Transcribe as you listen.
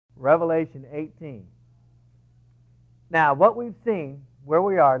Revelation 18. Now, what we've seen, where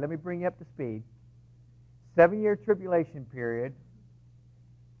we are, let me bring you up to speed. 7-year tribulation period,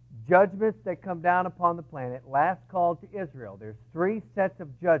 judgments that come down upon the planet, last call to Israel. There's 3 sets of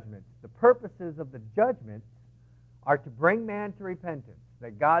judgments. The purposes of the judgments are to bring man to repentance.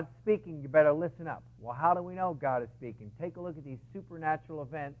 That God's speaking, you better listen up. Well, how do we know God is speaking? Take a look at these supernatural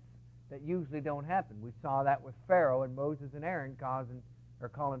events that usually don't happen. We saw that with Pharaoh and Moses and Aaron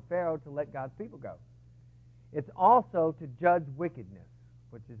calling Pharaoh to let God's people go. It's also to judge wickedness,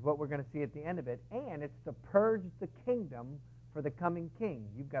 which is what we're going to see at the end of it, and it's to purge the kingdom for the coming king.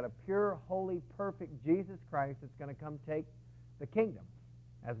 You've got a pure, holy, perfect Jesus Christ that's going to come take the kingdom.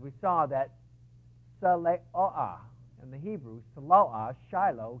 As we saw that Sale'ah in the Hebrew, Saloah,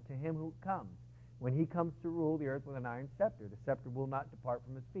 Shiloh, to him who comes. When he comes to rule the earth with an iron scepter, the scepter will not depart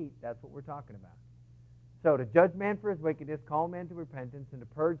from his feet. That's what we're talking about. So to judge man for his wickedness, call man to repentance, and to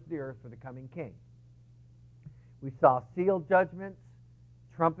purge the earth for the coming king. We saw seal judgments,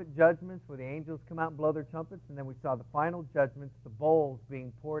 trumpet judgments, where the angels come out and blow their trumpets, and then we saw the final judgments, the bowls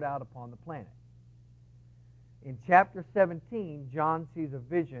being poured out upon the planet. In chapter 17, John sees a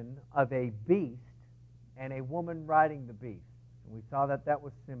vision of a beast and a woman riding the beast. And we saw that that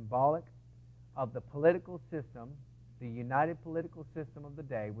was symbolic of the political system, the united political system of the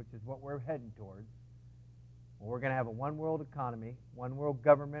day, which is what we're heading towards. We're going to have a one-world economy, one-world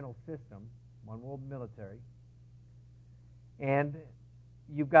governmental system, one-world military. And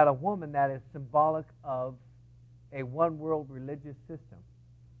you've got a woman that is symbolic of a one-world religious system.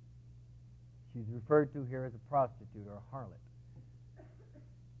 She's referred to here as a prostitute or a harlot.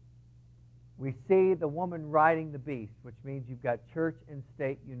 We see the woman riding the beast, which means you've got church and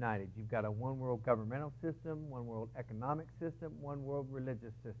state united. You've got a one-world governmental system, one-world economic system, one-world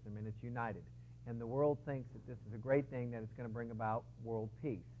religious system, and it's united. And the world thinks that this is a great thing, that it's going to bring about world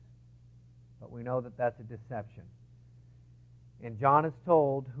peace. But we know that that's a deception. And John is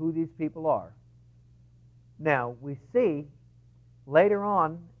told who these people are. Now, we see later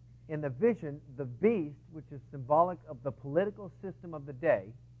on in the vision, the beast, which is symbolic of the political system of the day,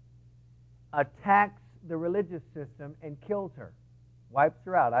 attacks the religious system and kills her, wipes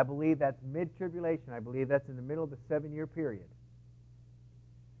her out. I believe that's mid-tribulation. I believe that's in the middle of the 7-year period.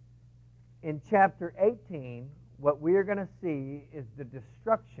 In chapter 18, what we are going to see is the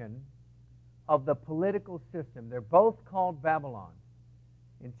destruction of the political system. They're both called Babylon.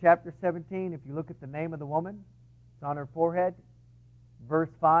 In chapter 17, if you look at the name of the woman, it's on her forehead.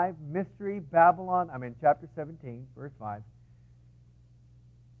 Verse 5, mystery, Babylon, chapter 17, verse 5.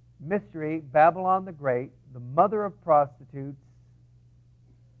 Mystery, Babylon the Great, the mother of prostitutes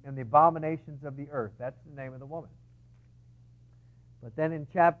and the abominations of the earth. That's the name of the woman. But then in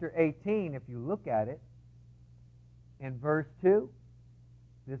chapter 18, if you look at it, in verse 2,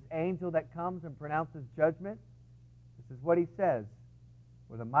 this angel that comes and pronounces judgment, this is what he says.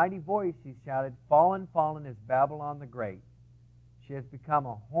 With a mighty voice he shouted, "Fallen, fallen is Babylon the Great. She has become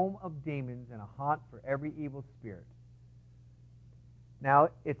a home of demons and a haunt for every evil spirit." Now,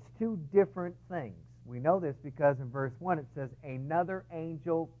 it's 2 different things. We know this because in verse 1 it says, "Another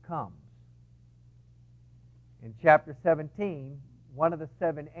angel comes." In chapter 17, one of the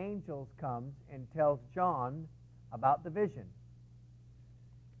 7 angels comes and tells John about the vision.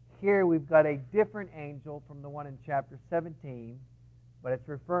 Here we've got a different angel from the one in chapter 17, but it's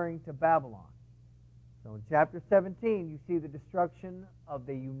referring to Babylon. So in chapter 17, you see the destruction of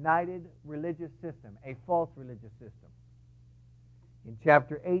the united religious system, a false religious system. In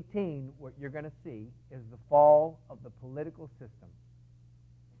chapter 18, what you're going to see is the fall of the political system.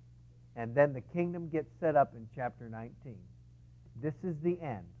 And then the kingdom gets set up in chapter 19. This is the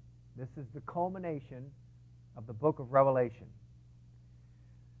end. This is the culmination of the book of Revelation.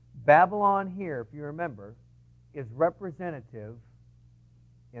 Babylon here, if you remember, is representative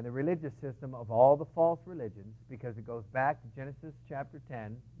in the religious system of all the false religions, because it goes back to Genesis chapter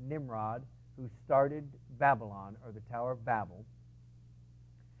 10, Nimrod, who started Babylon, or the Tower of Babel.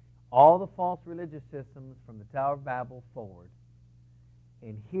 All the false religious systems from the Tower of Babel forward.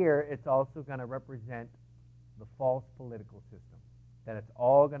 And here it's also going to represent the false political system, that it's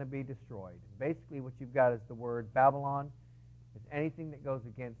all going to be destroyed. Basically what you've got is the word Babylon is anything that goes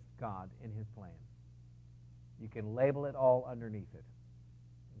against God in his plan. You can label it all underneath it.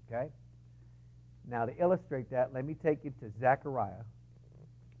 Okay? Now to illustrate that, let me take you to Zechariah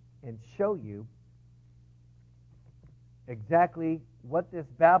and show you exactly what this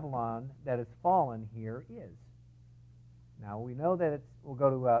Babylon that has fallen here is. Now we know that we'll go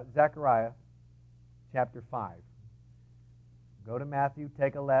to Zechariah chapter 5. Go to Matthew,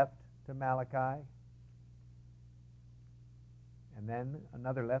 take a left to Malachi, And then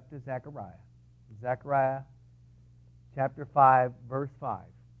another left is Zechariah. Zechariah chapter 5, verse 5.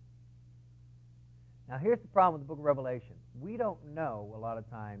 Now here's the problem with the book of Revelation. We don't know a lot of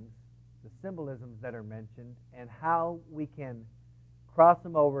times the symbolisms that are mentioned and how we can cross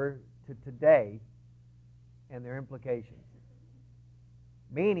them over to today and their implications.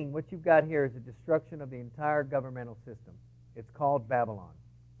 Meaning, what you've got here is a destruction of the entire governmental system. It's called Babylon.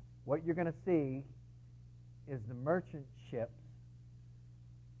 What you're going to see is the merchant ships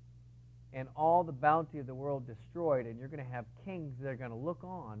and all the bounty of the world destroyed, and you're going to have kings that are going to look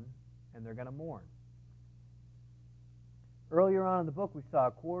on and they're going to mourn. Earlier on in the book, we saw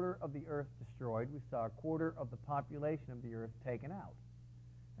a quarter of the earth destroyed. We saw a quarter of the population of the earth taken out.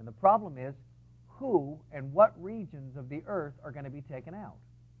 And the problem is, who and what regions of the earth are going to be taken out?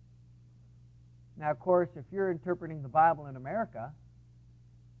 Now, of course, if you're interpreting the Bible in America,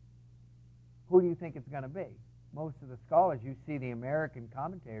 who do you think it's going to be? Most of the scholars, you see the American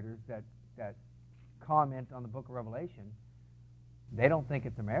commentators that comment on the book of Revelation, they don't think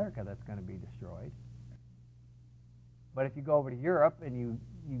it's America that's going to be destroyed. But if you go over to Europe and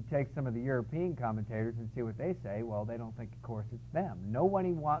you take some of the European commentators and see what they say, well, they don't think, of course, it's them.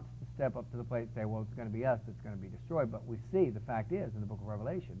 Nobody wants to step up to the plate and say, well, it's going to be us that's going to be destroyed. But we see, the fact is, in the book of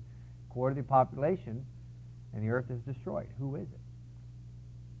Revelation, a quarter of the population and the earth is destroyed. Who is it?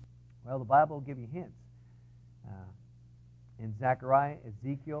 Well, the Bible will give you hints. In Zechariah,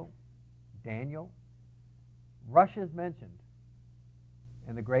 Ezekiel, Daniel, Russia's mentioned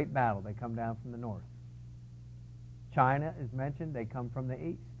in the great battle. They come down from the north. China is mentioned. They come from the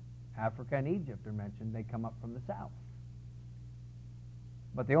east. Africa and Egypt are mentioned. They come up from the south.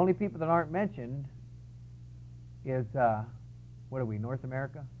 But the only people that aren't mentioned is, what are we, North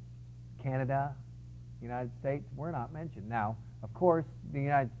America, Canada, United States? We're not mentioned. Now, of course, the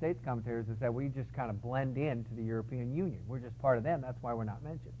United States commentators have said we just kind of blend into the European Union. We're just part of them. That's why we're not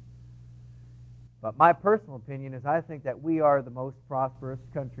mentioned. But my personal opinion is I think that we are the most prosperous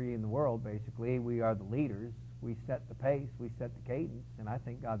country in the world, basically. We are the leaders. We set the pace. We set the cadence. And I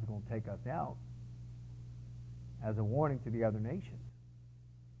think God's going to take us out as a warning to the other nations.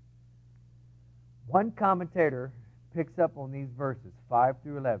 One commentator picks up on these verses, 5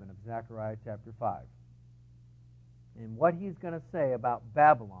 through 11 of Zechariah chapter 5. And what he's going to say about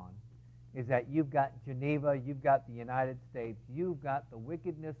Babylon is that you've got Geneva, you've got the United States, you've got the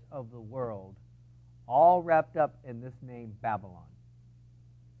wickedness of the world all wrapped up in this name Babylon.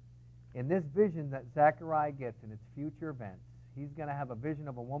 In this vision that Zechariah gets in its future events, he's going to have a vision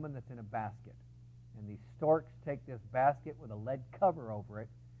of a woman that's in a basket. And these storks take this basket with a lead cover over it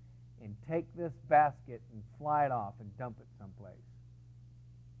and take this basket and fly it off and dump it someplace.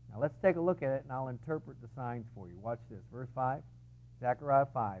 Now let's take a look at it, and I'll interpret the signs for you. Watch this. Verse 5, Zechariah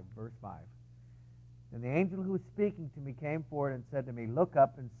 5, verse 5. And the angel who was speaking to me came forward and said to me, look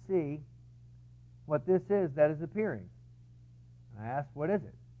up and see what this is that is appearing. And I asked, what is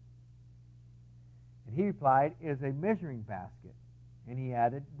it? And he replied, it is a measuring basket. And he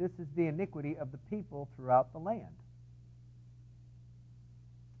added, this is the iniquity of the people throughout the land.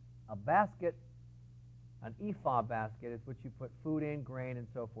 A basket, an ephah basket, is what you put food in, grain, and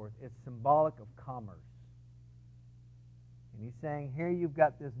so forth. It's symbolic of commerce. And he's saying, here you've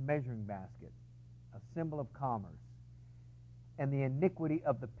got this measuring basket, a symbol of commerce, and the iniquity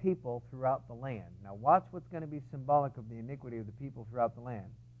of the people throughout the land. Now watch what's going to be symbolic of the iniquity of the people throughout the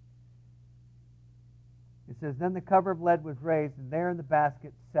land. It says, then the cover of lead was raised, and there in the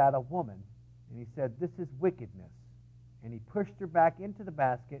basket sat a woman. And he said, this is wickedness. And he pushed her back into the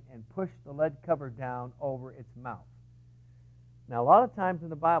basket and pushed the lead cover down over its mouth. Now, a lot of times in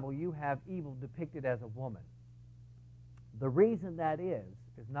the Bible, you have evil depicted as a woman. The reason that is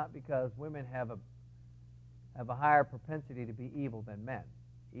not because women have a higher propensity to be evil than men.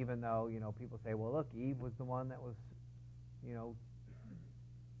 Even though, people say, well, look, Eve was the one that was,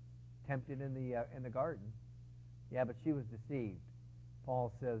 tempted in the garden. Yeah, but she was deceived.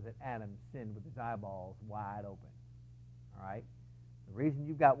 Paul says that Adam sinned with his eyeballs wide open. All right? The reason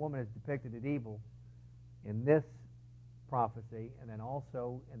you've got woman is depicted as evil in this prophecy, and then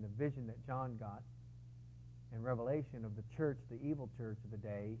also in the vision that John got in Revelation of the church, the evil church of the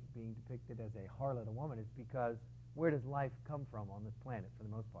day, being depicted as a harlot, a woman, is because where does life come from on this planet for the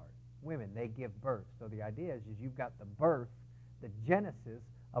most part? Women, they give birth. So the idea is you've got the birth, the genesis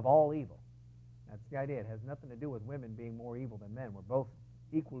of all evil. That's the idea. It has nothing to do with women being more evil than men. We're both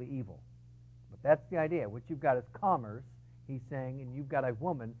equally evil. But that's the idea. What you've got is commerce, he's saying, and you've got a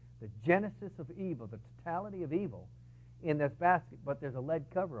woman, the genesis of evil, the totality of evil in this basket, but there's a lead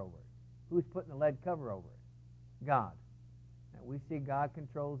cover over it. Who's putting the lead cover over it? God. Now we see God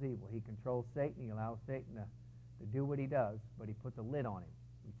controls evil. He controls Satan. He allows Satan to do what he does, but he puts a lid on him.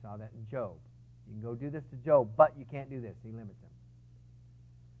 We saw that in Job. You can go do this to Job, but you can't do this. He limits him.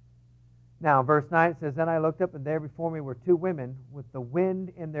 Now, verse 9 says, Then I looked up, and there before me were two women with the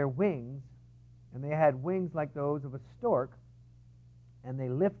wind in their wings, and they had wings like those of a stork, and they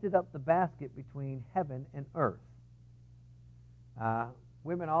lifted up the basket between heaven and earth.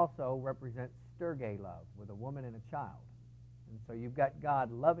 Women also represent Sturge love, with a woman and a child. And so you've got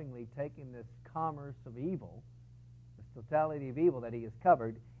God lovingly taking this commerce of evil, this totality of evil that he has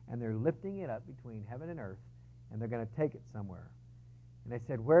covered, and they're lifting it up between heaven and earth, and they're going to take it somewhere. And they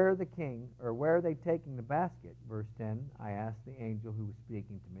said, Where are the king, or where are they taking the basket? Verse 10, I asked the angel who was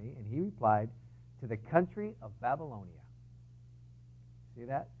speaking to me, and he replied, To the country of Babylonia. See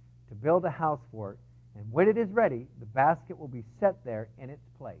that? To build a house for it, and when it is ready, the basket will be set there in its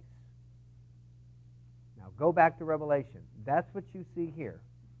place. Now go back to Revelation. That's what you see here.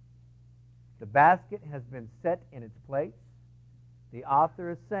 The basket has been set in its place. The author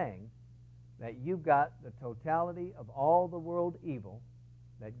is saying that you've got the totality of all the world evil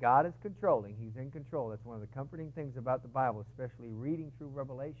that God is controlling. He's in control. That's one of the comforting things about the Bible, especially reading through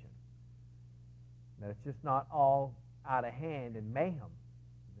Revelation. That it's just not all out of hand and mayhem.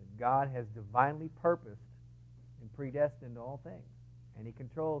 That God has divinely purposed and predestined all things. And he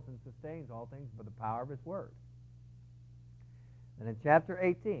controls and sustains all things by the power of his word. And in chapter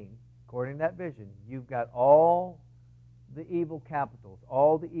 18, according to that vision, you've got all the evil capitals,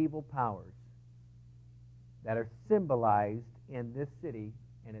 all the evil powers that are symbolized in this city,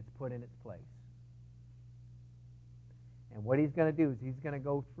 and it's put in its place. And what he's going to do is he's going to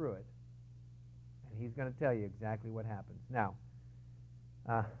go through it, and he's going to tell you exactly what happens. Now,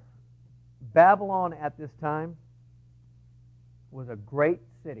 Babylon at this time was a great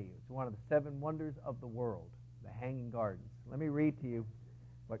city. It's one of the seven wonders of the world, the Hanging Gardens. Let me read to you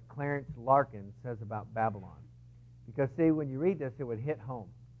what Clarence Larkin says about Babylon. Because, see, when you read this, it would hit home.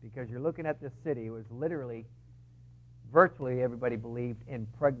 Because you're looking at this city. It was literally, virtually everybody believed,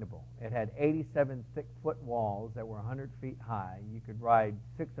 impregnable. It had 87 thick-foot walls that were 100 feet high. You could ride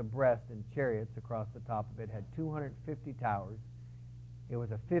 6 abreast in chariots across the top of it. It had 250 towers. It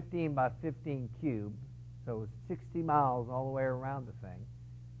was a 15 by 15 cube, so it was 60 miles all the way around the thing.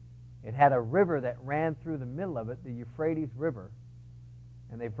 It had a river that ran through the middle of it, the Euphrates River,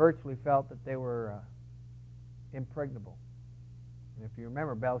 and they virtually felt that they were impregnable. And if you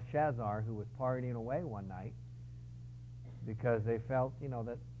remember Belshazzar, who was partying away one night because they felt,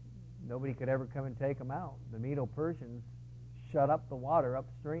 that nobody could ever come and take them out. The Medo-Persians shut up the water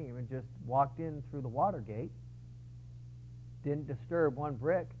upstream and just walked in through the water gate, didn't disturb one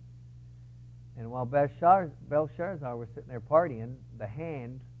brick. And while Belshazzar was sitting there partying, the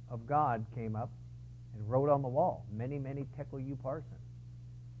hand of God came up and wrote on the wall, Many, many tekel you parson.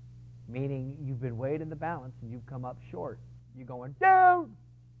 Meaning you've been weighed in the balance and you've come up short. You're going down.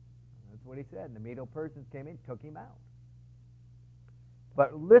 That's what he said. And the Medo-Persians came in, took him out.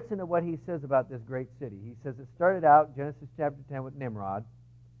 But listen to what he says about this great city. He says it started out, Genesis chapter 10, with Nimrod,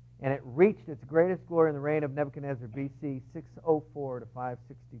 and it reached its greatest glory in the reign of Nebuchadnezzar B.C. 604 to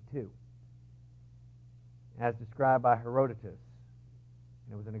 562, as described by Herodotus.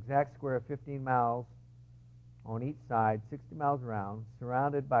 And it was an exact square of 15 miles on each side, 60 miles around,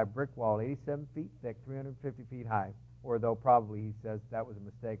 surrounded by a brick wall 87 feet thick, 350 feet high, or though probably he says that was a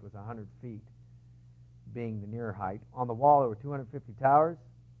mistake, it was 100 feet being the nearer height. On the wall there were 250 towers.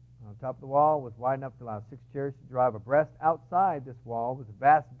 On top of the wall was wide enough to allow 6 chariots to drive abreast. Outside this wall was a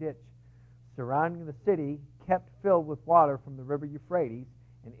vast ditch surrounding the city, kept filled with water from the river Euphrates,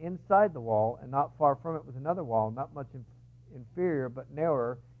 and inside the wall, and not far from it, was another wall, not much inferior but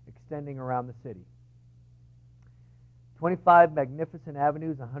narrower, extending around the city. 25 magnificent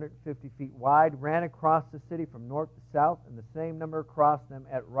avenues, 150 feet wide, ran across the city from north to south, and the same number crossed them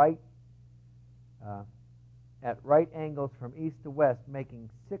at right angles from east to west, making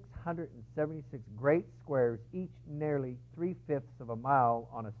 676 great squares, each nearly 3/5 of a mile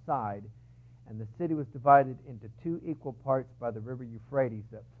on a side, and the city was divided into 2 equal parts by the river Euphrates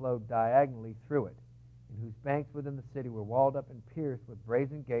that flowed diagonally through it, and whose banks within the city were walled up and pierced with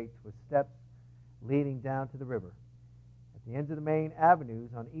brazen gates with steps leading down to the river. At the ends of the main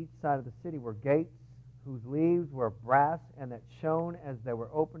avenues on each side of the city were gates whose leaves were of brass and that shone as they were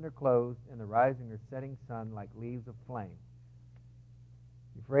opened or closed in the rising or setting sun like leaves of flame.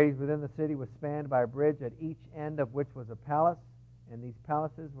 Euphrates within the city was spanned by a bridge at each end of which was a palace, and these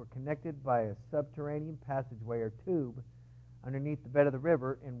palaces were connected by a subterranean passageway or tube underneath the bed of the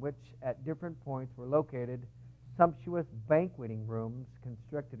river, in which at different points were located sumptuous banqueting rooms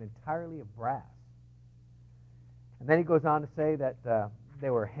constructed entirely of brass. And then he goes on to say that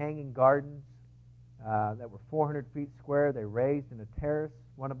there were hanging gardens that were 400 feet square. They raised in a terrace,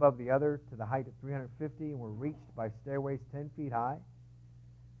 one above the other, to the height of 350, and were reached by stairways 10 feet high.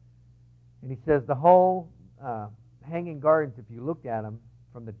 And he says the whole hanging gardens, if you looked at them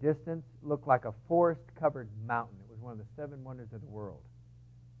from the distance, looked like a forest-covered mountain. It was one of the 7 wonders of the world.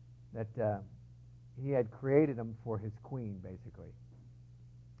 That he had created them for his queen, basically.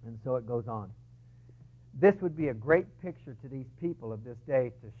 And so it goes on. This would be a great picture to these people of this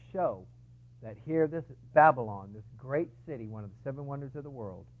day to show that here, this Babylon, this great city, one of the 7 wonders of the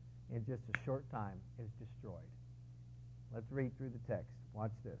world, in just a short time is destroyed. Let's read through the text.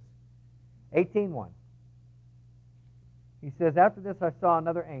 Watch this. 18:1. He says, after this I saw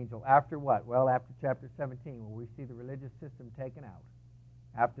another angel. After what? Well, after chapter 17, where we see the religious system taken out.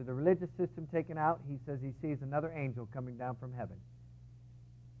 After the religious system taken out, he says he sees another angel coming down from heaven.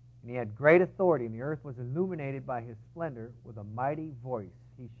 And he had great authority, and the earth was illuminated by his splendor. With a mighty voice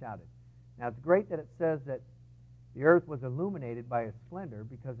he shouted. Now, it's great that it says that the earth was illuminated by his splendor,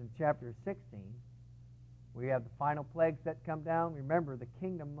 because in chapter 16, we have the final plagues that come down. Remember, the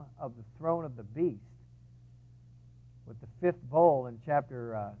kingdom of the throne of the beast, with the 5th bowl in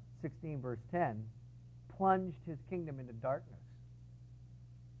chapter 16, verse 10, plunged his kingdom into darkness.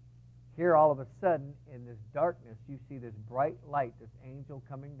 Here, all of a sudden, in this darkness, you see this bright light, this angel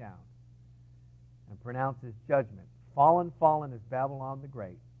coming down, and pronounces judgment. Fallen, fallen is Babylon the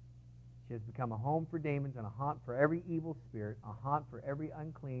Great. She has become a home for demons and a haunt for every evil spirit, a haunt for every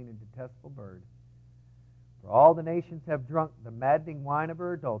unclean and detestable bird. For all the nations have drunk the maddening wine of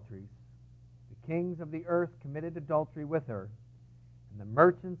her adulteries. The kings of the earth committed adultery with her, and the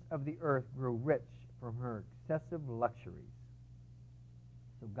merchants of the earth grew rich from her excessive luxuries.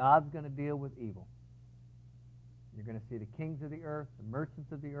 So God's going to deal with evil. You're going to see the kings of the earth, the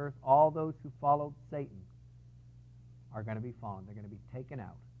merchants of the earth, all those who followed Satan are going to be fallen. They're going to be taken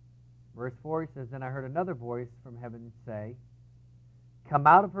out. Verse 4, he says, then I heard another voice from heaven say, come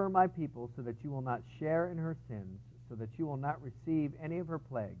out of her, my people, so that you will not share in her sins, so that you will not receive any of her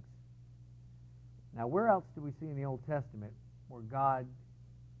plagues. Now, where else do we see in the Old Testament where God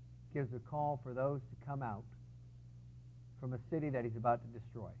gives a call for those to come out from a city that he's about to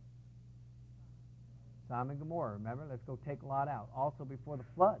destroy? Sodom and Gomorrah, remember? Let's go take Lot out. Also before the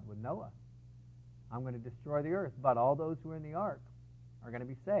flood with Noah. I'm going to destroy the earth, but all those who are in the ark are going to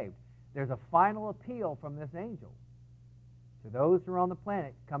be saved. There's a final appeal from this angel to those who are on the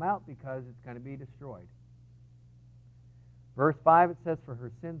planet. Come out, because it's going to be destroyed. Verse 5, it says, for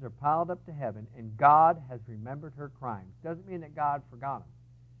her sins are piled up to heaven, and God has remembered her crimes. Doesn't mean that God forgot them.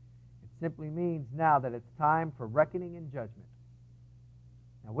 It simply means now that it's time for reckoning and judgment.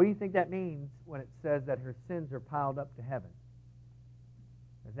 Now, what do you think that means when it says that her sins are piled up to heaven?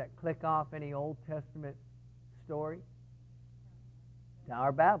 Does that click off any Old Testament story? Tower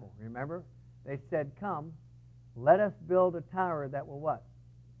of Babel, remember? They said, come, let us build a tower that will what?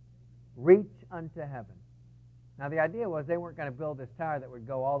 Reach unto heaven. Now, the idea was they weren't going to build this tower that would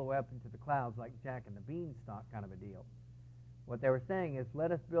go all the way up into the clouds like Jack and the Beanstalk kind of a deal. What they were saying is,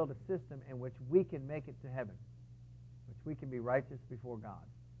 let us build a system in which we can make it to heaven, which we can be righteous before God.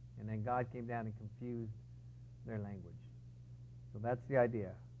 And then God came down and confused their language. So that's the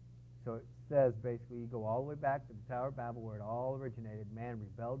idea. So it says, basically, you go all the way back to the Tower of Babel where it all originated. Man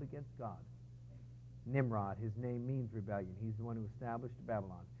rebelled against God. Nimrod, his name means rebellion. He's the one who established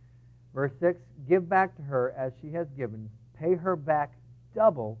Babylon. Verse 6, give back to her as she has given. Pay her back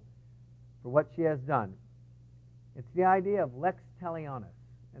double for what she has done. It's the idea of lex talionis.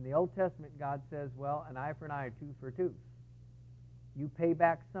 In the Old Testament, God says, well, an eye for an eye, a tooth for a tooth. You pay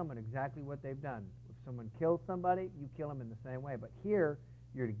back someone exactly what they've done. If someone kills somebody, you kill them in the same way. But here,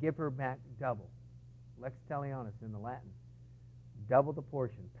 you're to give her back double. Lex talionis in the Latin. Double the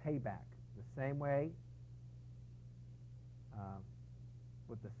portion, payback. The same way,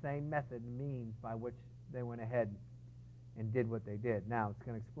 with the same method and means by which they went ahead and did what they did. Now, it's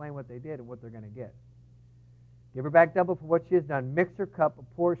going to explain what they did and what they're going to get. Give her back double for what she has done. Mix her cup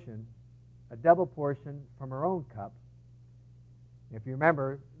a portion, a double portion from her own cup. If you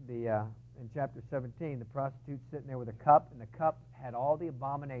remember, in chapter 17, the prostitute's sitting there with a cup, and the cup had all the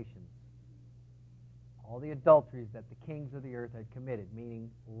abominations, all the adulteries that the kings of the earth had committed, meaning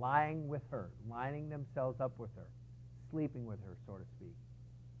lying with her, lining themselves up with her, sleeping with her, so to speak,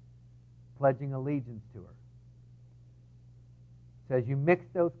 pledging allegiance to her. It says you mix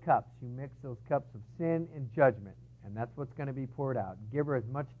those cups of sin and judgment, and that's what's going to be poured out. Give her as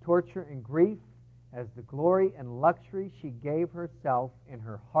much torture and grief as the glory and luxury she gave herself. In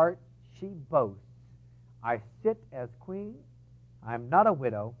her heart she boasts, I sit as queen, I am not a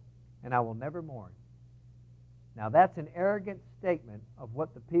widow, and I will never mourn. Now that's an arrogant statement of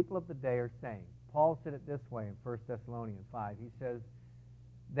what the people of the day are saying. Paul said it this way in 1 Thessalonians 5. He says,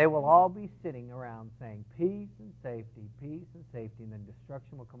 they will all be sitting around saying, peace and safety, and then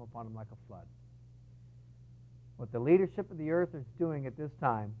destruction will come upon them like a flood. What the leadership of the earth is doing at this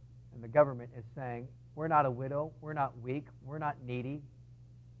time, and the government is saying, we're not a widow, we're not weak, we're not needy.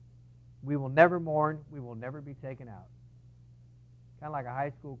 We will never mourn, we will never be taken out. Kind of like a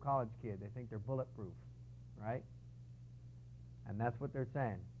high school, college kid. They think they're bulletproof, right? And that's what they're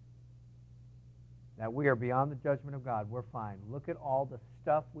saying. That we are beyond the judgment of God. We're fine. Look at all the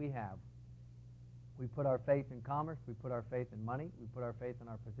stuff we have. We put our faith in commerce. We put our faith in money. We put our faith in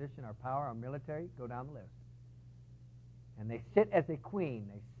our position, our power, our military. Go down the list. And they sit as a queen.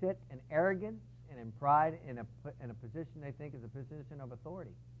 They sit in arrogance and in pride in a position they think is a position of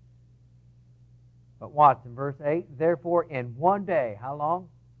authority. But watch in verse 8. Therefore, in one day, how long?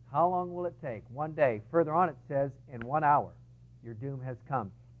 How long will it take? One day. Further on it says, in 1 hour, your doom has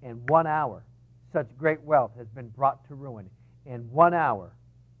come. In 1 hour, such great wealth has been brought to ruin. In 1 hour,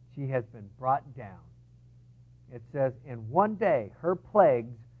 she has been brought down. It says, in 1 day, her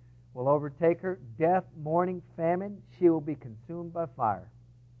plagues will overtake her. Death, mourning, famine. She will be consumed by fire.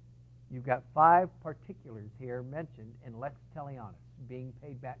 You've got 5 particulars here mentioned in Lex Talionis, being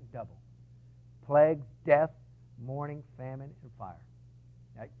paid back double. Plagues, death, mourning, famine, and fire.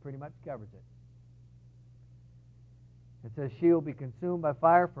 That pretty much covers it. It says she will be consumed by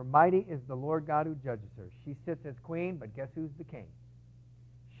fire, for mighty is the Lord God who judges her. She sits as queen, but guess who's the king?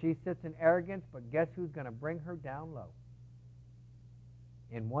 She sits in arrogance, but guess who's going to bring her down low?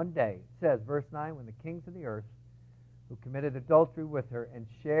 In 1 day, it says, verse 9, when the kings of the earth who committed adultery with her and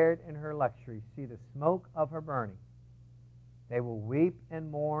shared in her luxury see the smoke of her burning, they will weep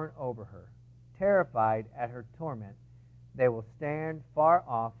and mourn over her. Terrified at her torment, they will stand far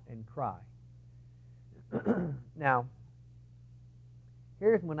off and cry. Now,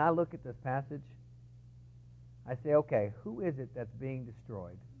 here's when I look at this passage, I say, okay, who is it that's being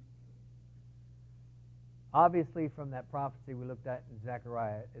destroyed? Obviously, from that prophecy we looked at in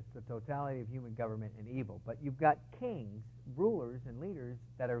Zechariah, it's the totality of human government and evil. But you've got kings, rulers, and leaders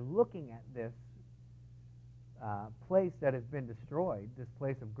that are looking at this place that has been destroyed, this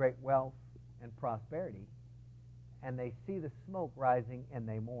place of great wealth and prosperity, and they see the smoke rising and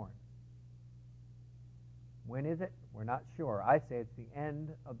they mourn. When is it? We're not sure. I say it's the end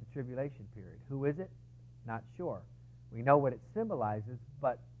of the tribulation period. Who is it? Not sure. We know what it symbolizes,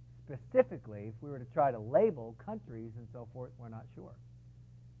 but specifically, if we were to try to label countries and so forth, we're not sure.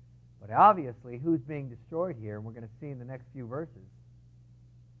 But obviously, who's being destroyed here, and we're going to see in the next few verses,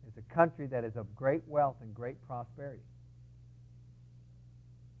 is a country that is of great wealth and great prosperity.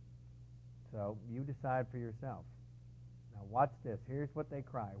 So you decide for yourself. Now watch this. Here's what they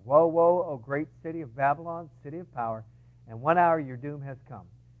cry. Woe, woe, O great city of Babylon, city of power, and 1 hour your doom has come.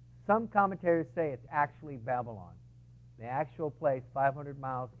 Some commentators say it's actually Babylon, the actual place 500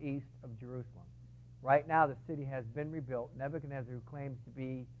 miles east of Jerusalem. Right now the city has been rebuilt. Nebuchadnezzar, who claims to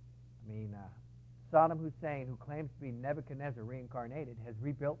be, Saddam Hussein, who claims to be Nebuchadnezzar reincarnated, has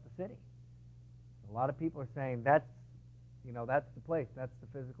rebuilt the city. A lot of people are saying that's the place, that's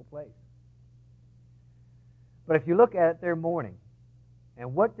the physical place. But if you look at it, they're mourning.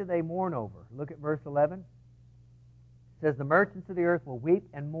 And what do they mourn over? Look at verse 11. It says, the merchants of the earth will weep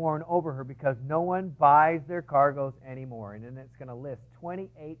and mourn over her because no one buys their cargoes anymore. And then it's going to list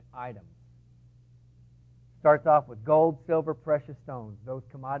 28 items. Starts off with gold, silver, precious stones, those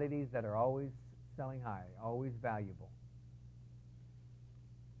commodities that are always selling high, always valuable.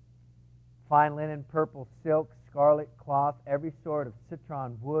 Fine linen, purple silk, scarlet cloth, every sort of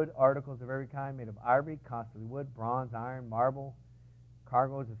citron wood, articles of every kind made of ivory, costly wood, bronze, iron, marble,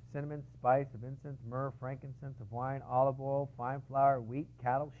 cargoes of cinnamon, spice, of incense, myrrh, frankincense, of wine, olive oil, fine flour, wheat,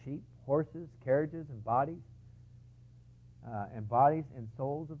 cattle, sheep, horses, carriages, and bodies and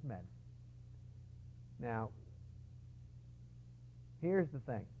souls of men. Now, here's the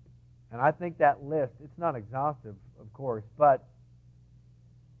thing, and I think that list, it's not exhaustive, of course, but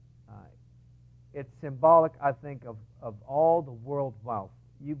it's symbolic, I think, of all the world's wealth.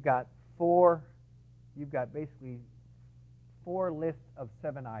 You've got basically 4 lists of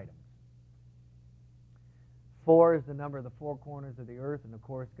 7 items. 4 is the number of the 4 corners of the earth, and of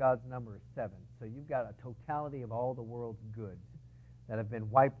course God's number is 7. So you've got a totality of all the world's goods that have been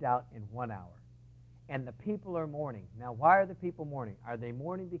wiped out in 1 hour. And the people are mourning. Now, why are the people mourning? Are they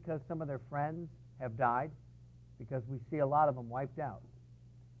mourning because some of their friends have died? Because we see a lot of them wiped out.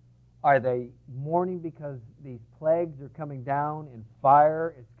 Are they mourning because these plagues are coming down and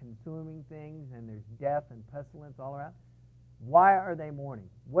fire is consuming things and there's death and pestilence all around? Why are they mourning?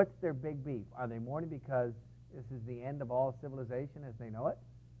 What's their big beef? Are they mourning because this is the end of all civilization as they know it?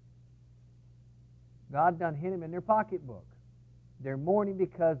 God done hid them in their pocketbook. They're mourning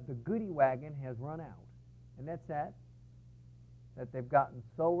because the goodie wagon has run out. And that's sad. That they've gotten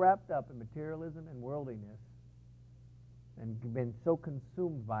so wrapped up in materialism and worldliness and been so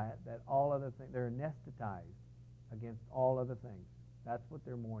consumed by it that all other things, they're anesthetized against all other things. That's what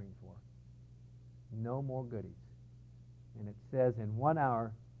they're mourning for. No more goodies. And it says, in 1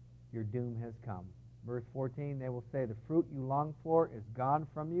 hour, your doom has come. Verse 14, they will say, the fruit you longed for is gone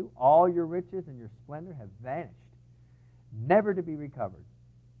from you. All your riches and your splendor have vanished, never to be recovered.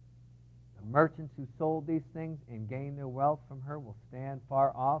 The merchants who sold these things and gained their wealth from her will stand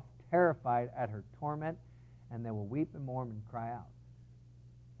far off, terrified at her torment, and they will weep and mourn and cry out.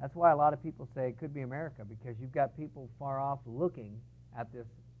 That's why a lot of people say it could be America, because you've got people far off looking at this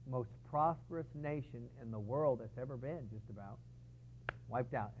most prosperous nation in the world that's ever been, just about,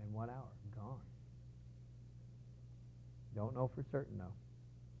 wiped out in 1 hour, gone. Don't know for certain, though.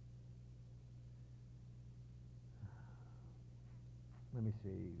 Let me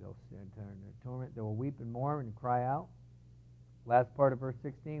see. They'll stand in their torment. They will weep and mourn and cry out. Last part of verse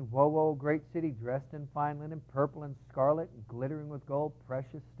 16. Woe, woe, great city, dressed in fine linen, purple and scarlet, and glittering with gold,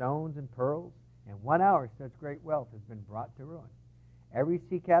 precious stones and pearls. In 1 hour such great wealth has been brought to ruin. Every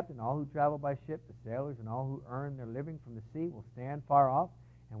sea captain, all who travel by ship, the sailors, and all who earn their living from the sea will stand far off,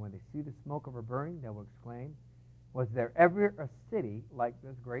 and when they see the smoke of her burning, they will exclaim, was there ever a city like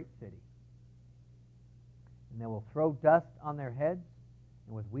this great city? And they will throw dust on their heads,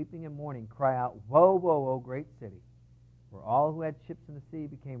 and with weeping and mourning cry out, woe, woe, O great city! For all who had ships in the sea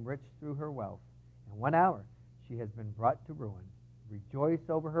became rich through her wealth. In 1 hour she has been brought to ruin. Rejoice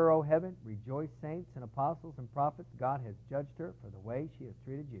over her, O heaven. Rejoice, saints and apostles and prophets. God has judged her for the way she has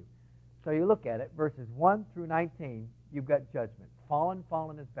treated you. So you look at it, verses 1 through 19, you've got judgment. Fallen,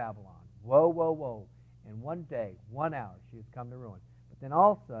 fallen is Babylon. Woe, woe, woe. In 1 day, 1 hour, she has come to ruin. But then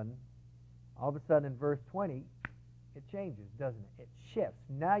all of a sudden in verse 20, it changes, doesn't it? It shifts.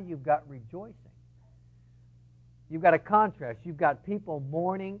 Now you've got rejoicing. You've got a contrast. You've got people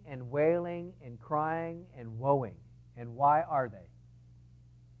mourning and wailing and crying and woeing. And why are they?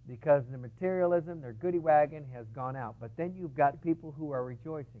 Because the materialism, their goodie wagon, has gone out. But then you've got people who are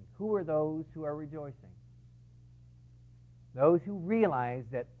rejoicing. Who are those who are rejoicing? Those who realize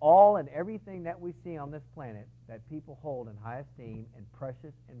that all and everything that we see on this planet that people hold in high esteem and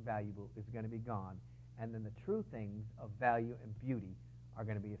precious and valuable is going to be gone. And then the true things of value and beauty are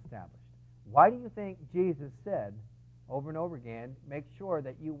going to be established. Why do you think Jesus said over and over again, make sure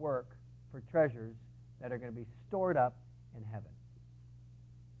that you work for treasures that are going to be stored up in heaven?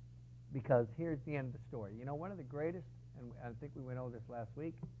 Because here's the end of the story. You know, one of the greatest, and I think we went over this last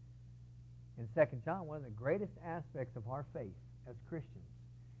week, in 2 John, one of the greatest aspects of our faith as Christians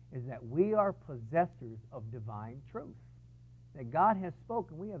is that we are possessors of divine truth. That God has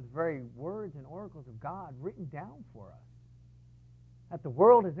spoken. We have the very words and oracles of God written down for us. That the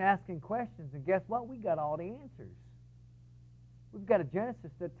world is asking questions, and guess what? We got all the answers. We've got a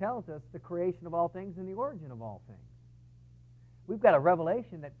Genesis that tells us the creation of all things and the origin of all things. We've got a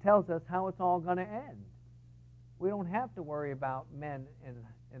Revelation that tells us how it's all going to end. We don't have to worry about men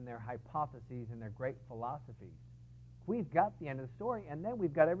and their hypotheses and their great philosophies. We've got the end of the story, and then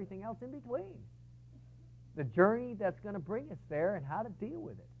we've got everything else in between. The journey that's going to bring us there and how to deal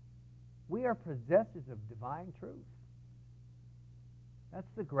with it. We are possessors of divine truth. That's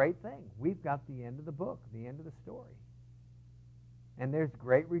the great thing. We've got the end of the book, the end of the story. And there's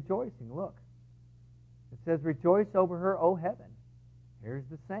great rejoicing. Look. It says, rejoice over her, O heaven. Here's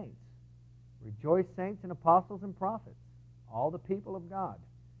the saints. Rejoice, saints and apostles and prophets, all the people of God.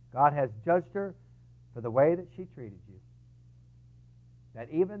 God has judged her for the way that she treated you. That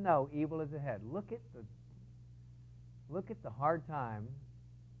even though evil is ahead, look at the hard time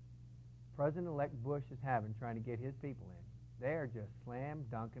President-elect Bush is having trying to get his people in. They are just slam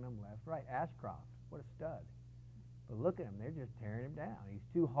dunking them left, right. Ashcroft, what a stud. But look at him, they're just tearing him down. He's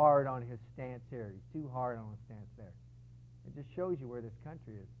too hard on his stance here. He's too hard on his stance there. It just shows you where this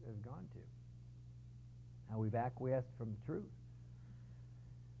country has gone to. How we've acquiesced from the truth.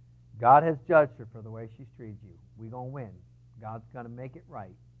 God has judged her for the way she's treated you. We're going to win. God's going to make it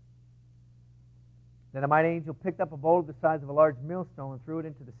right. Then a mighty angel picked up a boulder the size of a large millstone and threw it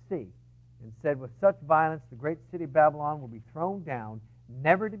into the sea, and said, with such violence the great city of Babylon will be thrown down,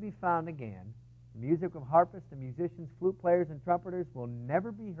 never to be found again. The music of harpists and musicians, flute players and trumpeters will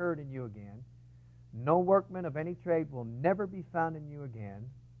never be heard in you again. No workman of any trade will never be found in you again.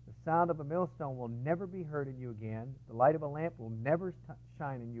 The sound of a millstone will never be heard in you again. The light of a lamp will never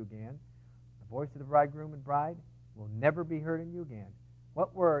shine in you again. The voice of the bridegroom and bride will never be heard in you again.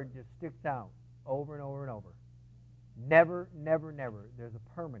 What word just sticks out over and over and over? Never, never, never. There's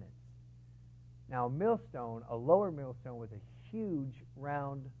a permanence. Now, a millstone, a lower millstone, was a huge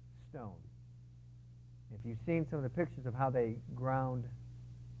round stone. If you've seen some of the pictures of how they ground,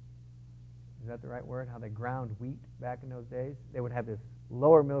 is that the right word? How they ground wheat back in those days? They would have this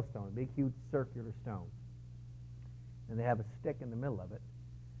lower millstone, a big, huge circular stone. And they have a stick in the middle of it.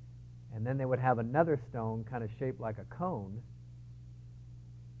 And then they would have another stone kind of shaped like a cone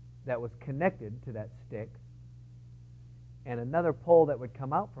that was connected to that stick, and another pole that would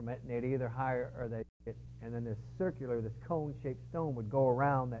come out from it, and they'd either hire or they, and then this circular, this cone-shaped stone would go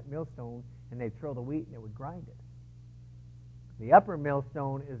around that millstone, and they'd throw the wheat, and it would grind it. The upper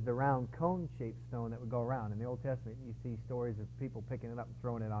millstone is the round cone-shaped stone that would go around. In the Old Testament, you see stories of people picking it up and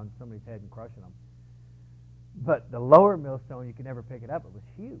throwing it on somebody's head and crushing them. But the lower millstone, you could never pick it up. It was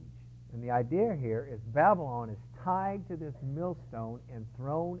huge. And the idea here is Babylon is tied to this millstone and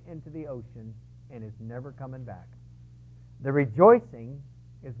thrown into the ocean and is never coming back. The rejoicing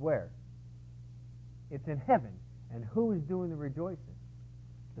is where? It's in heaven. And who is doing the rejoicing?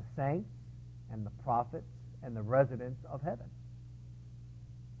 The saints and the prophets and the residents of heaven.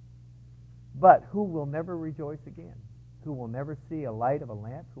 But who will never rejoice again? Who will never see a light of a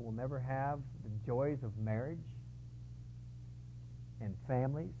lamp? Who will never have the joys of marriage and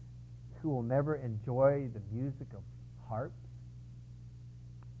families? Who will never enjoy the music of harps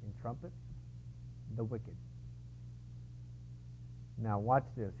and trumpets? The wicked. Now watch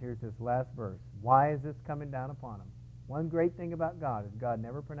this. Here's this last verse. Why is this coming down upon them? One great thing about God is God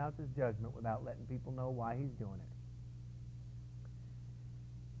never pronounces judgment without letting people know why He's doing it.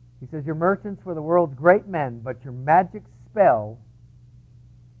 He says, your merchants were the world's great men, but your magic spell,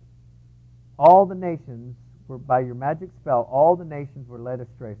 all the nations were, by your magic spell, all the nations were led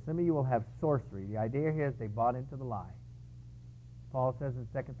astray. Some of you will have sorcery. The idea here is they bought into the lie. Paul says in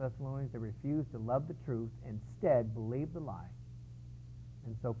 2 Thessalonians, they refused to love the truth, instead believed the lie,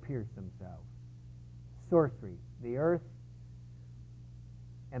 and so pierced themselves. Sorcery. The earth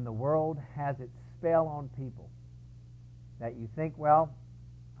and the world has its spell on people. That you think, well,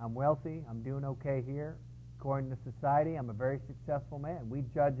 I'm wealthy, I'm doing okay here. According to society, I'm a very successful man. We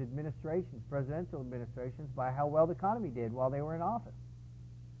judge administrations, presidential administrations, by how well the economy did while they were in office.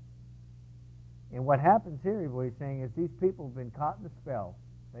 And what happens here, what he's saying, is these people have been caught in the spell.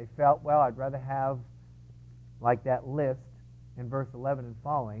 They felt, well, I'd rather have, like that list in verse 11 and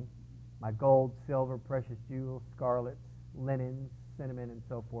following, my gold, silver, precious jewels, scarlets, linens, cinnamon, and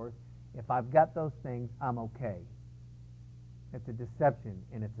so forth. If I've got those things, I'm okay. It's a deception,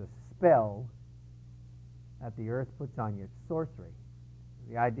 and it's a spell that the earth puts on you. It's sorcery.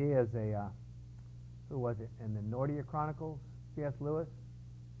 The idea is who was it, in the Narnia Chronicles, C.S. Lewis,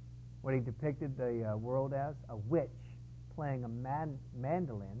 what he depicted the world as? A witch playing a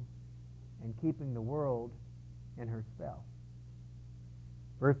mandolin and keeping the world in her spell.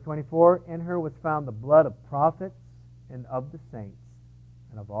 Verse 24, in her was found the blood of prophets and of the saints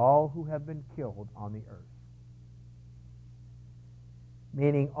and of all who have been killed on the earth.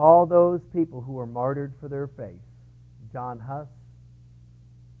 Meaning all those people who were martyred for their faith. John Huss,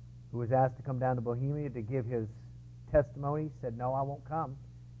 who was asked to come down to Bohemia to give his testimony, said, no, I won't come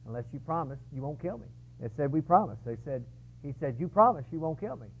unless you promise you won't kill me. They said, we promise. He said, you promise you won't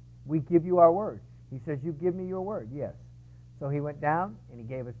kill me. We give you our word. He says, you give me your word. Yes. So he went down and he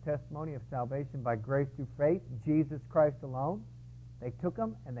gave his testimony of salvation by grace through faith, Jesus Christ alone. They took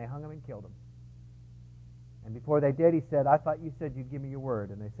him and they hung him and killed him. And before they did, he said, I thought you said you'd give me your word.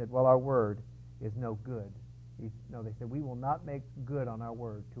 And they said, well, our word is no good. No, they said, we will not make good on our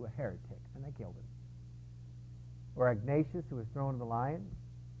word to a heretic. And they killed him. Or Ignatius, who was thrown in the lions.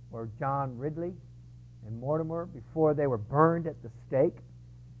 Or John Ridley and Mortimer, before they were burned at the stake,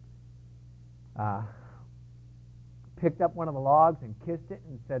 picked up one of the logs and kissed it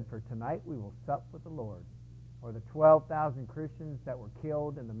and said, for tonight we will sup with the Lord. Or the 12,000 Christians that were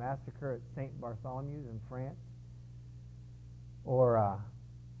killed in the massacre at St. Bartholomew's in France. Or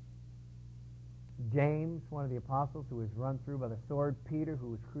James, one of the apostles, who was run through by the sword. Peter,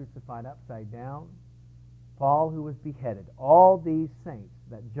 who was crucified upside down. Paul, who was beheaded. All these saints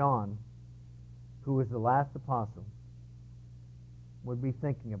that John, who was the last apostle, would be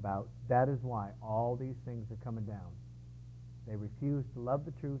thinking about. That is why all these things are coming down. They refuse to love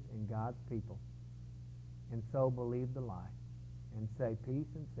the truth in God's people, and so believe the lie, and say peace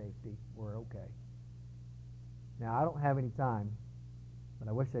and safety, we're okay. Now, I don't have any time, but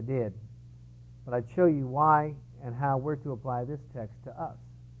I wish I did. But I'd show you why and how we're to apply this text to us.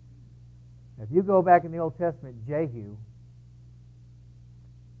 If you go back in the Old Testament, Jehu,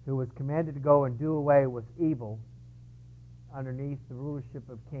 who was commanded to go and do away with evil underneath the rulership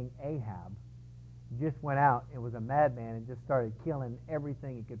of King Ahab, just went out and was a madman and just started killing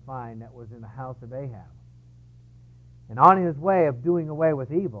everything he could find that was in the house of Ahab. And on his way of doing away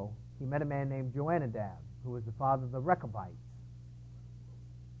with evil, he met a man named Jonadab, who was the father of the Rechabites.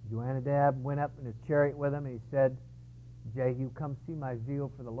 Jonadab went up in his chariot with him, and he said, Jehu, come see my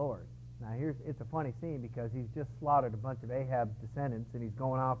zeal for the Lord. Now, it's a funny scene because he's just slaughtered a bunch of Ahab's descendants, and he's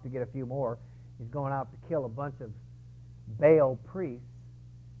going off to get a few more. He's going out to kill a bunch of Baal priests.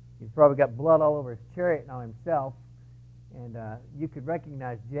 He's probably got blood all over his chariot and on himself. And you could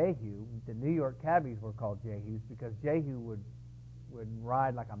recognize Jehu. The New York cabbies were called Jehus because Jehu would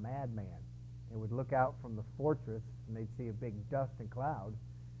ride like a madman. They would look out from the fortress, and they'd see a big dust and cloud.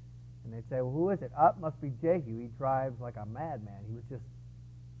 And they'd say, well, who is it? It must be Jehu. He drives like a madman. He was just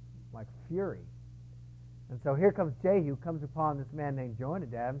like fury. And so here comes Jehu, comes upon this man named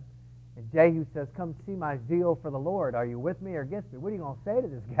Jonadab, and Jehu says, come see my zeal for the Lord. Are you with me or against me? What are you going to say to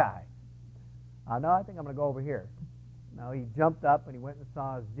this guy? No, I think I'm going to go over here. No, he jumped up and he went and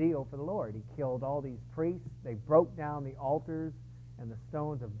saw his zeal for the Lord. He killed all these priests. They broke down the altars and the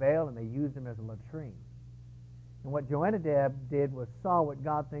stones of Baal, and they used them as a latrine. And what Jonadab did was saw what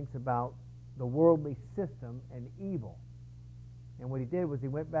God thinks about the worldly system and evil. And what he did was he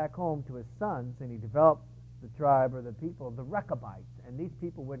went back home to his sons, and he developed the tribe or the people of the Rechabites. And these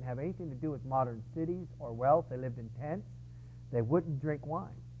people wouldn't have anything to do with modern cities or wealth. They lived in tents. They wouldn't drink wine.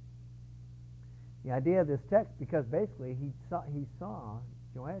 The idea of this text, because basically he saw,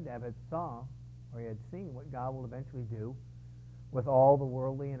 Jonadab had seen what God will eventually do with all the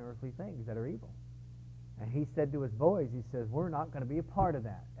worldly and earthly things that are evil. And he said to his boys, he says, we're not going to be a part of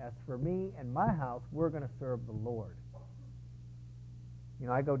that. As for me and my house, we're going to serve the Lord. You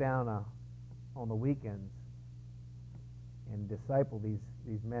know, I go down on the weekends and disciple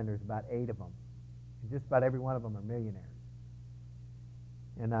these men. There's about 8 of them. And just about every one of them are millionaires.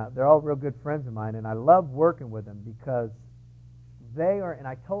 And they're all real good friends of mine, and I love working with them because they are, and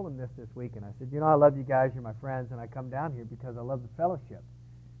I told them this weekend. I said, you know, I love you guys, you're my friends, and I come down here because I love the fellowship.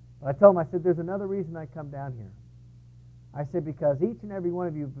 But I told them, I said, there's another reason I come down here. I said, because each and every one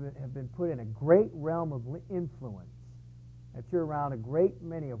of you have been put in a great realm of influence, that you're around a great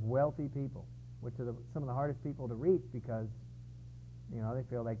many of wealthy people, which are some of the hardest people to reach because, you know, they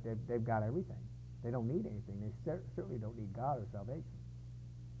feel like they've got everything. They don't need anything. They certainly don't need God or salvation.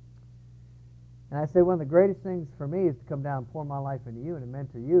 And I say one of the greatest things for me is to come down and pour my life into you and to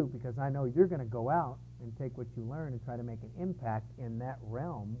mentor you because I know you're going to go out and take what you learn and try to make an impact in that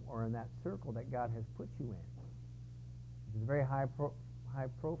realm or in that circle that God has put you in. It's a very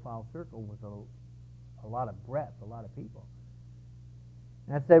high-profile circle with a lot of breadth, a lot of people.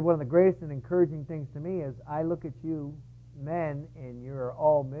 And I said one of the greatest and encouraging things to me is I look at you men and you're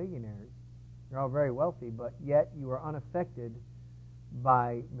all millionaires. You're all very wealthy, but yet you are unaffected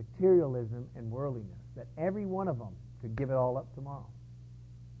by materialism and worldliness, that every one of them could give it all up tomorrow.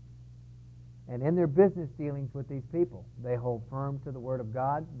 And in their business dealings with these people, they hold firm to the Word of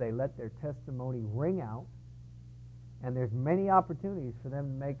God. They let their testimony ring out. And there's many opportunities for them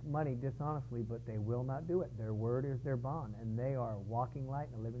to make money dishonestly, but they will not do it. Their word is their bond, and they are a walking light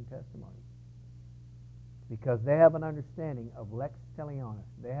and a living testimony. Because they have an understanding of lex talionis.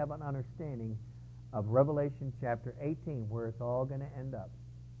 They have an understanding of Revelation chapter 18, where it's all going to end up.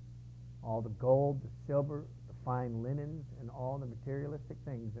 All the gold, the silver, the fine linens, and all the materialistic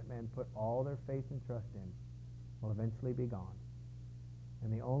things that men put all their faith and trust in will eventually be gone.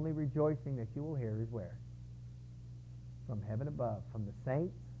 And the only rejoicing that you will hear is where? From heaven above, from the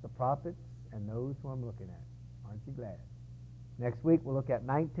saints, the prophets, and those who I'm looking at. Aren't you glad? Next week we'll look at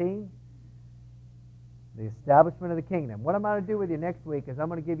 19, the establishment of the kingdom. What I'm going to do with you next week is I'm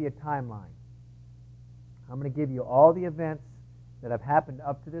going to give you a timeline. I'm going to give you all the events that have happened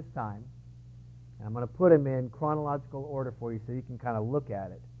up to this time, and I'm going to put them in chronological order for you so you can kind of look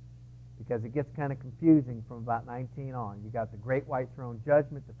at it, because it gets kind of confusing from about 19 on. You got the Great White Throne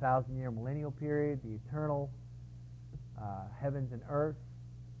Judgment, the 1,000-year millennial period, the eternal heavens and earth,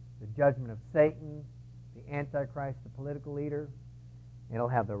 the judgment of Satan, the Antichrist, the political leader. It'll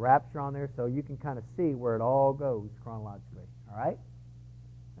have the rapture on there, so you can kind of see where it all goes chronologically. All right?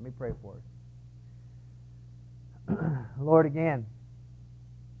 Let me pray for us. Lord, again,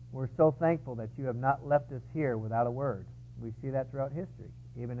 we're so thankful that you have not left us here without a word. We see that throughout history.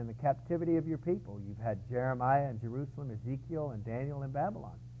 Even in the captivity of your people, you've had Jeremiah in Jerusalem, Ezekiel and Daniel in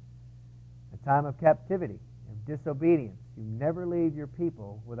Babylon. A time of captivity, of disobedience. You never leave your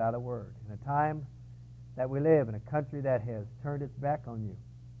people without a word. In a time that we live in a country that has turned its back on you,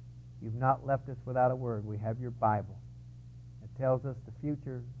 you've not left us without a word. We have your Bible. It tells us the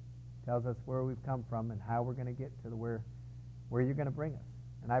future, tells us where we've come from and how we're going to get to where you're going to bring us.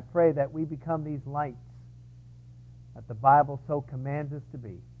 And I pray that we become these lights that the Bible so commands us to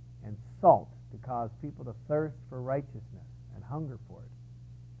be, and salt to cause people to thirst for righteousness and hunger for it.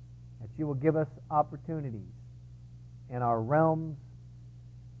 That you will give us opportunities in our realms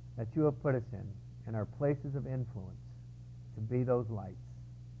that you have put us in our places of influence, to be those lights.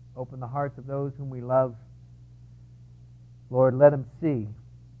 Open the hearts of those whom we love. Lord, let them see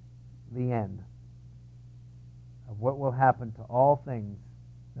the end of what will happen to all things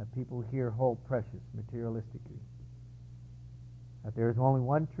that people here hold precious materialistically. That there is only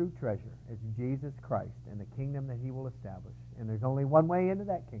one true treasure. It's Jesus Christ and the kingdom that he will establish. And there's only one way into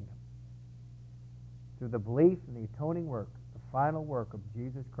that kingdom. Through the belief in the atoning work, the final work of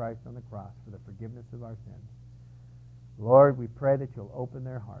Jesus Christ on the cross for the forgiveness of our sins. Lord, we pray that you'll open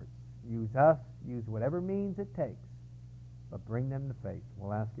their hearts. Use us, use whatever means it takes, but bring them to faith.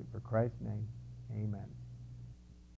 We'll ask it for Christ's name. Amen.